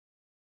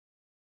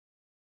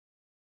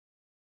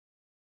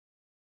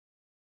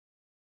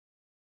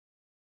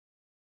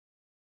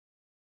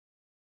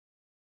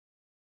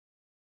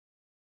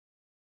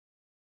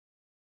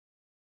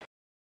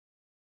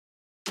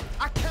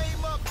I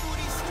came up through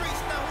these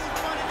streets, now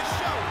who's running the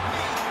show?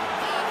 Me.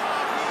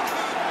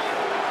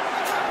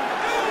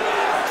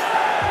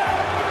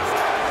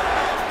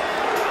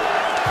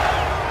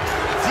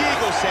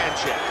 Diego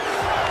Sanchez,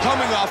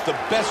 coming off the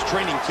best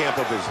training camp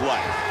of his life,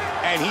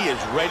 and he is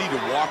ready to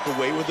walk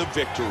away with a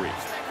victory.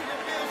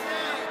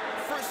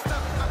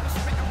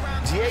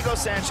 Diego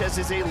Sanchez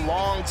is a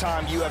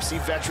longtime UFC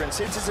veteran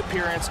since his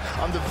appearance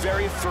on the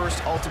very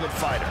first Ultimate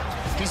Fighter.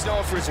 He's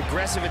known for his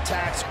aggressive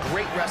attacks,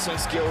 great wrestling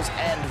skills,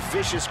 and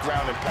vicious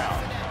ground and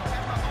pound.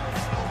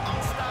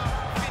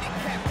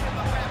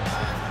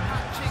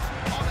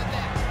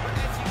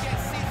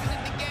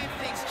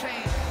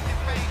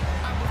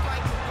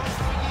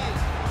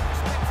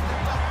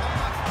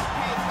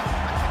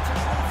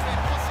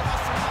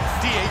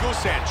 Diego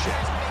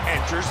Sanchez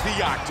enters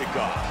the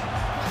octagon.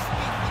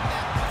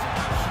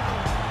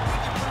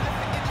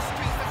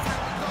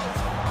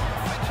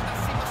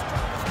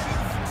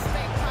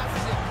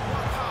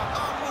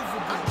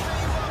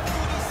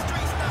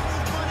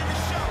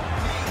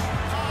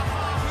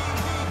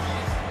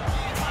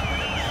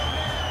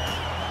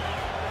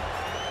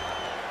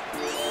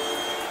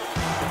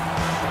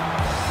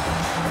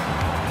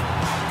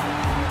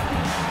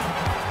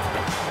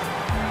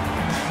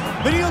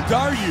 Beneil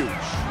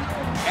Dariush,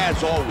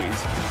 as always,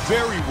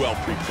 very well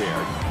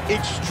prepared,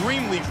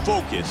 extremely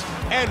focused,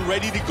 and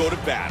ready to go to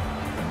battle.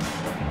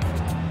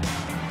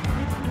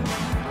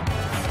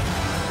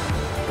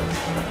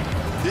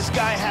 This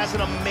guy has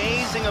an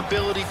amazing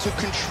ability to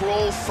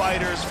control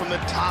fighters from the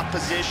top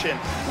position.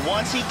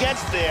 Once he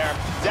gets there,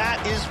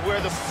 that is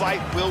where the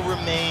fight will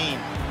remain.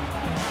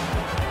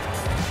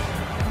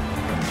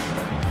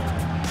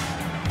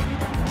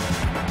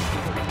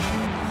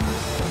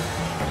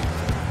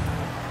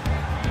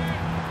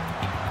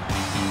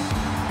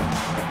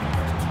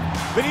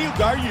 Beneil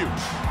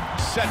Dariush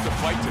set to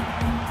fight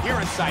tonight here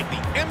inside the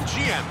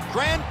MGM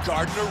Grand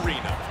Garden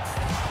Arena.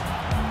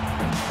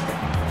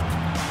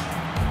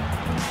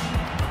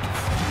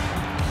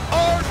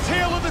 Our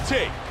tale of the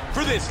tape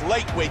for this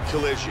lightweight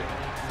collision.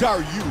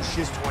 Dariush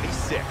is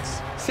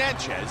 26.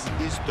 Sanchez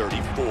is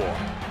 34.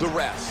 The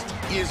rest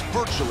is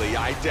virtually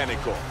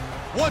identical.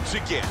 Once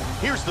again,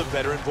 here's the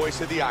veteran voice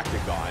of the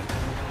Octagon,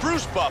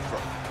 Bruce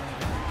Buffer.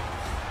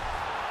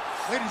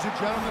 Ladies and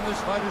gentlemen, this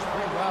fight is 3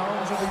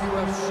 rounds of the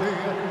UFC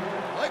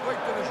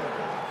lightweight division.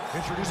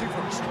 Introducing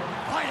first,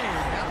 fighting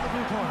out of the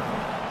blue corner,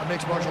 a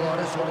mixed martial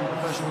artist holding a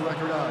professional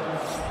record of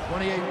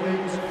 28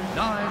 wins, 9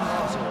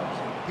 losses.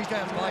 He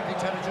stands 5 feet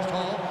 10 inches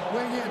tall,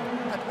 weighing in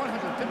at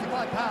 155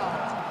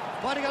 pounds.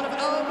 Fighting out of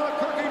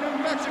Albuquerque,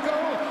 New Mexico,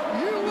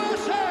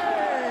 USA.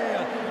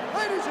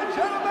 Ladies and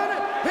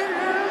gentlemen, he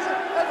is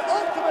an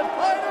Ultimate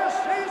Fighter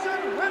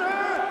season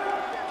winner,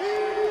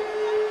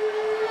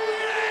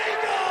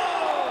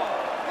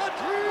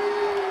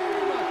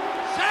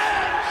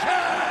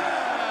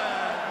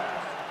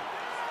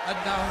 and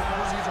now,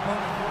 here's his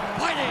opponent,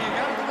 fighting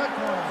out of the red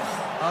corner,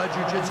 a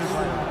jiu-jitsu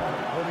fighter,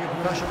 holding a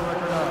professional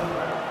record of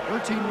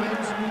 13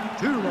 wins,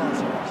 2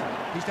 losses.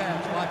 He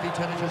stands 5 feet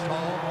 10 inches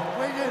tall,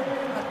 weighing in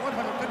at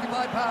 155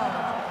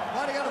 pounds,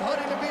 fighting out of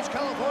Huntington Beach,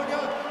 California,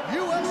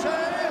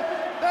 USA,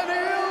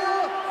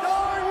 Beneil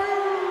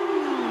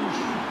Dariush.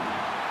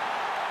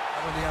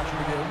 And when the action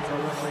begins,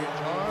 our referee in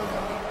charge,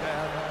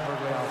 Dan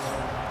Mergliotta.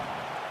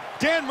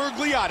 Dan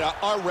Mergliotta,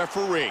 our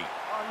referee.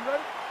 Are you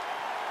ready?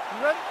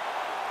 You ready?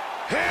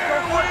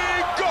 Here we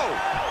go!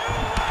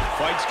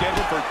 Fight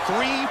scheduled for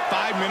 3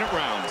 5-minute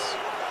rounds.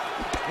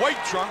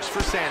 White trunks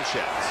for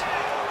Sanchez.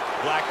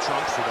 Black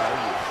trunks for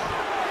Dariush.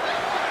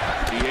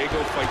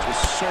 Diego fights with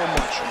so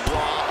much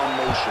raw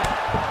emotion.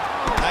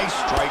 Nice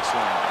strikes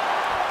landed.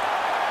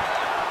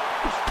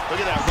 Look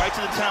at that, right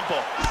to the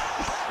temple.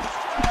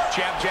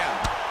 Jab, jab.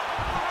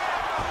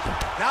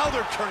 Now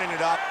they're turning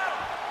it up.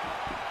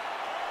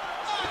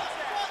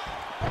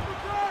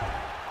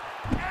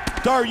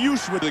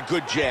 Dariush with a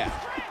good jab.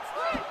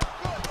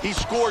 He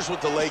scores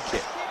with the leg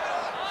kick.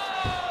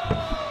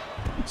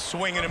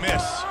 Swing and a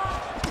miss.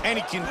 And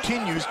he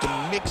continues to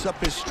mix up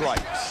his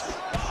strikes.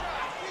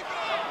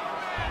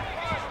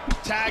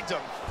 Tagged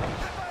him.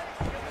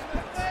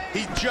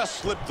 He just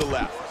slipped the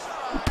left.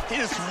 He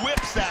just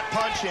whips that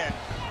punch in.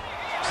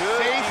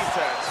 Good Safe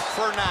defense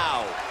for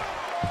now.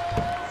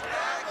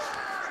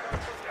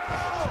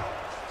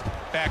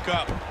 Back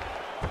up.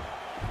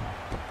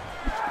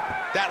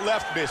 That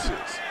left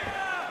misses.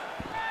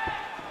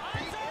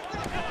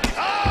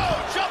 Oh,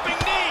 jumping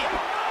knee.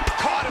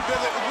 Caught him with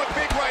a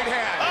big right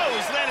hand. Oh,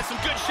 he's landed some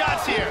good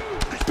shots here.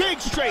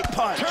 Big straight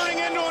punch. Turning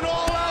into an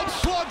all-out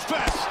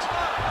slugfest.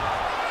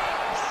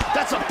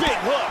 That's a big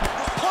hook.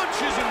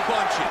 Punches and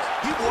bunches.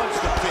 He wants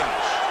to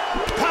finish.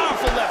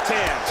 Powerful left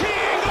hand.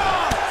 Teeing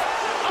off.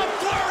 A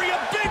flurry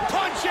of big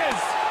punches.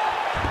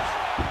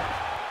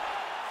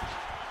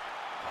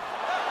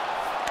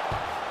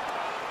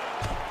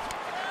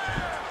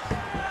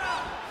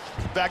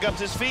 Back up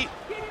to his feet.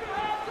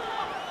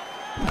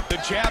 The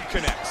jab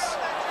connects.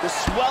 The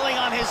swelling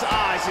on his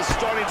eyes is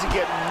starting to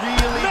get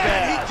really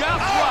bad. He got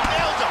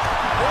nailed him.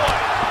 Boy,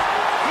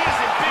 he is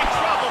in big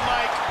trouble,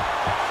 Mike.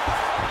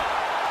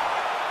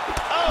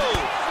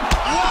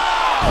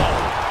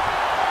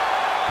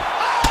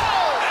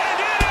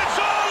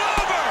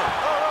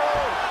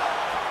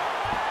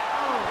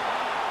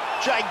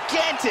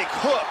 gigantic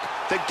hook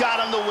that got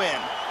him the win.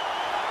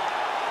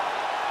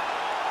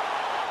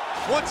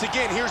 Once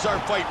again, here's our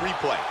fight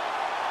replay.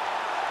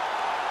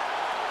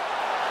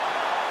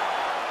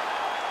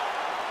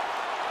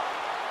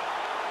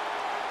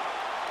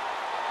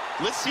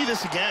 Let's see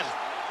this again.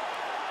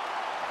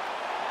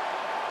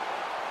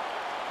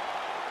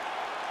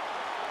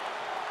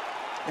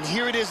 And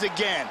here it is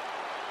again.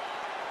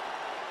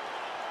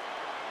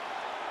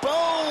 Boom!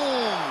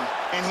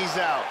 And he's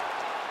out.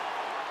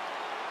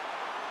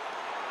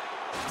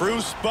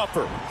 Bruce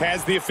Buffer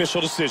has the official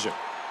decision.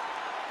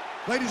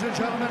 Ladies and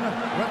gentlemen,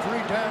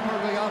 referee Dan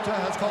Murgliata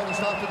has called a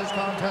stop to this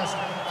contest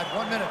at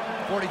 1 minute,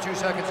 42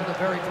 seconds in the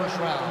very first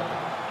round.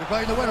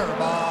 Declaring the winner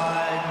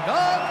by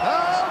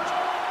knockout,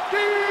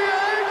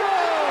 Diego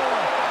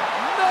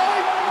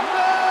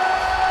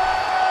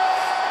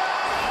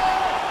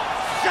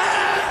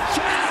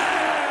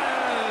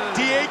Sanchez!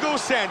 Diego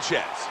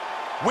Sanchez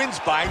wins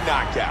by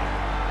knockout.